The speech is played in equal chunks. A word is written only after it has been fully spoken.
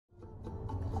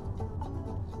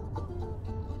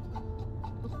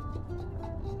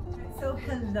So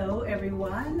hello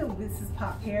everyone, this is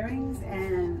Pairings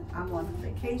and I'm on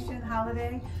vacation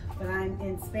holiday, but I'm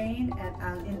in Spain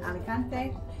in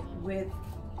Alicante with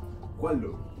Juan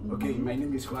Lu. Okay, my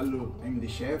name is Juan Lu. I'm the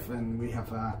chef and we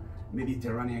have a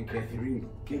Mediterranean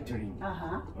catering.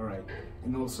 All right,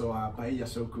 and also a paella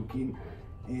so cooking.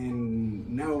 And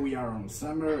now we are on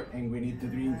summer and we need to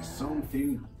drink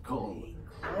something cold.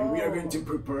 And we are going to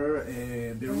prepare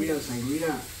the Real Sangria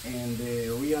and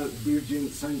the Real Virgin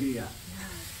Sangria.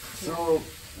 So,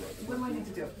 what do I need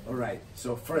to do? All right.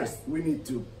 So first, we need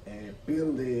to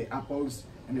peel the apples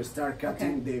and start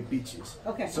cutting the peaches.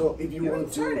 Okay. So if you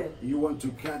want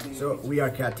to cut. So we are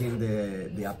cutting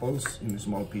the apples in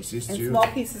small pieces too. In small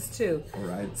pieces too. All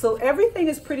right. So everything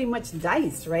is pretty much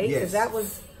diced, right? Yes. That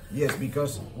was. Yes,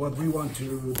 because what we want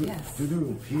to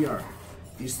do here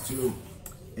is to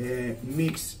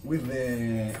mix with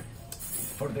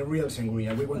for the real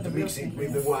sangria. We want to mix it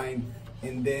with the wine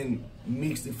and then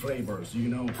mix the flavors, you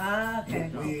know.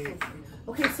 Okay.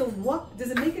 Okay, so what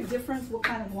does it make a difference what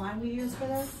kind of wine we use for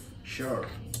this? Sure.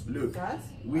 Look,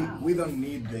 we don't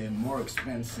need the more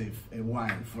expensive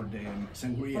wine for the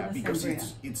sangria because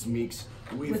it's mixed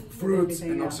with fruits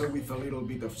and also with a little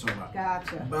bit of soda.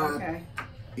 Gotcha. But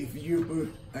if you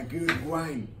put a good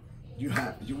wine, you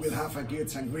will have a good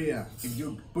sangria. If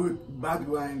you put bad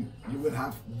wine, you will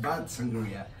have bad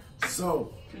sangria.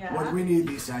 So what we need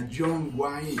is a young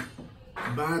wine,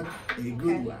 but a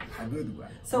good one.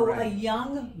 So a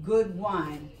young, good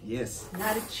wine. Yes.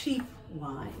 Not a cheap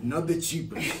wine. Not the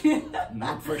cheapest.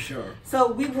 Not for sure.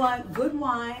 So we want good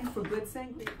wine for good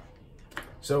sangria.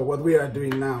 So what we are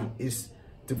doing now is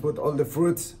to put all the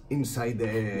fruits inside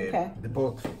the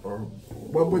pot, or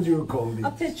what would you call it?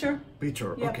 A pitcher.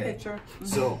 Pitcher, yeah, okay. Pitcher.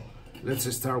 So let's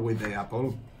start with the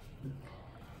apple.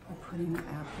 I'm putting the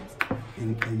apples.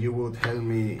 And you would help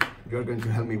me, you're going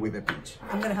to help me with the peach.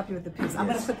 I'm going to help you with the peach. I'm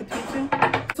going to put the peach in.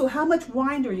 So how much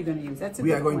wine are you going to use? That's a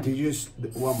We are going to use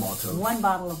one bottle. One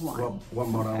bottle of wine.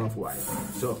 One bottle of wine.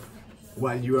 So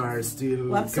while you are still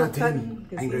cutting,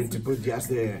 I'm going to put just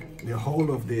the whole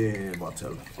of the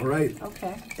bottle. All right?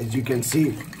 Okay. As you can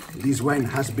see, this wine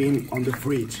has been on the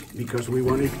fridge because we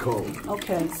want it cold.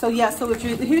 Okay. So so if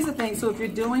here's the thing. So if you're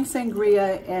doing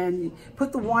sangria and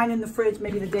put the wine in the fridge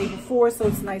maybe the day before so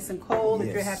it's nice and cold,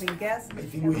 if you're having guests. I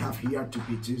think we have here 2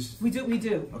 peaches. We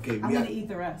do. Okay. I'm going to eat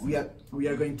the rest. We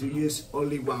are going to use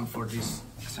only one for this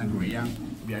sangria.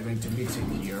 We are going to mix it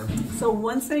here. So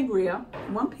 1 sangria,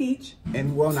 1 peach.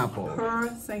 And 1 apple. Per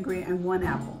sangria and 1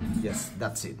 apple. Yes,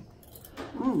 that's it.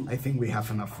 I think we have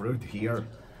enough fruit here.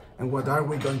 And what are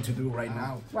we going to do right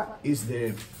now is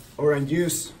the orange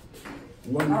juice,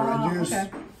 1 orange juice,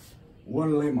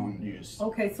 1 lemon juice.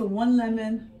 Okay, so 1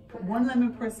 lemon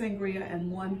per sangria and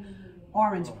 1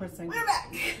 orange per sangria.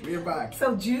 We're back.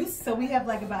 So juice, so we have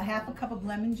like about half a cup of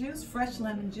lemon juice, fresh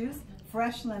lemon juice,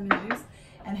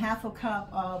 and half a cup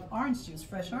of orange juice,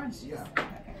 fresh orange juice. Yeah.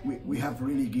 Okay. We have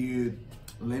really good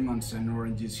lemons and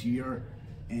oranges here,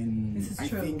 and I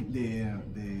think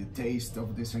the taste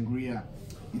of the sangria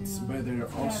it's better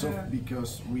also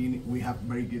because we have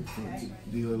very good fruits.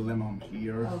 The lemon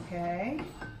here. Okay.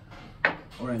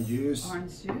 Orange juice.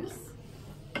 Orange juice.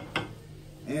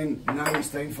 And now it's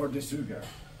time for the sugar.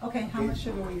 Okay, how much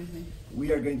sugar are we using?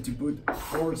 We are going to put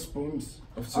 4 spoons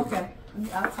of sugar. Okay,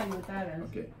 I'll tell you what that is.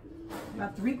 Okay.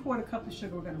 About 3/4 cup of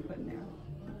sugar we're going to put in there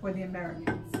for the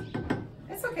Americans.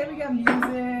 It's okay, we got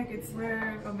music,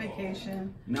 we're on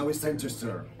vacation. Now it's time to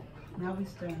stir. Now we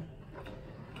stir.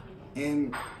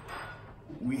 And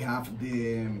we have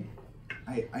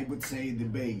I would say the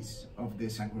base of the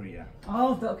sangria.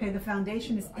 Oh, the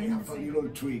foundation is in I have a little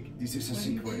trick. This is a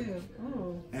secret.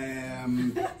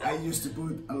 I used to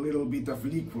put a little bit of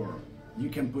liquor. You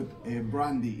can put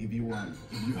brandy if you want.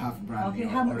 If you have brandy.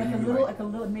 Okay, like a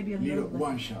little, maybe a little.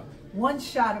 1 shot. 1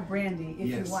 shot of brandy if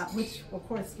you want, which of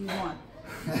course you want.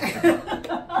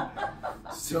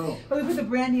 So. But we put the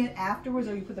brandy in afterwards,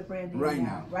 or you put the brandy right in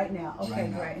now? Right now. Okay, right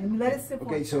now. great. And we let it sit.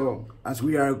 Okay, so as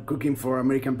we are cooking for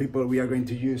American people, we are going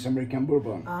to use American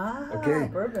Bourbon. Okay.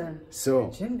 Bourbon.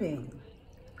 So. Jim Beam.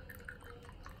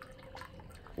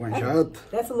 1 shot.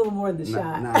 That's a little more than the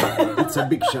shot. No, it's a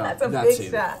big shot. That's a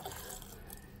big shot.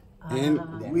 And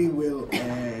we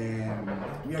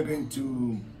are going to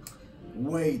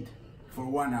wait for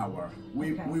 1 hour.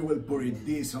 We will put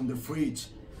this on the fridge,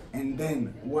 and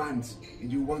then once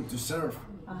you want to serve,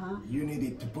 you need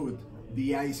it to put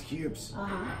the ice cubes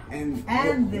and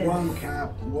 1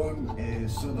 cup, 1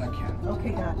 soda can.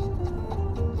 Okay, gotcha.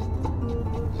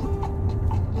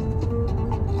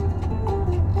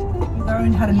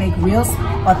 learn how to make real,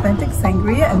 authentic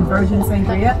sangria and virgin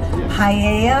sangria,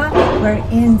 paella. We're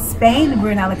in Spain,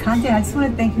 we're in Alicante. I just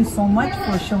want to thank you so much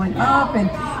for showing up and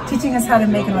teaching us how to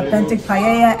make an authentic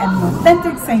paella and an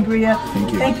authentic sangria.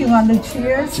 Thank you. Thank you, Juan Lu.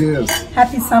 Cheers. Cheers.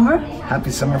 Happy summer.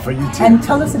 Happy summer for you too. And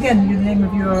tell us again the name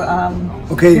of your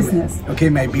business. Okay,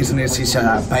 my business is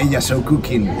Paella So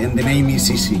Cooking, and the name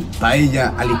is easy,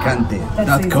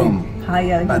 paellaalicante.com.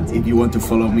 But if you want to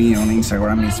follow me on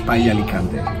Instagram, it's Paella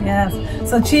Alicante. Yes.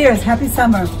 So cheers. Happy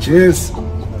summer. Cheers.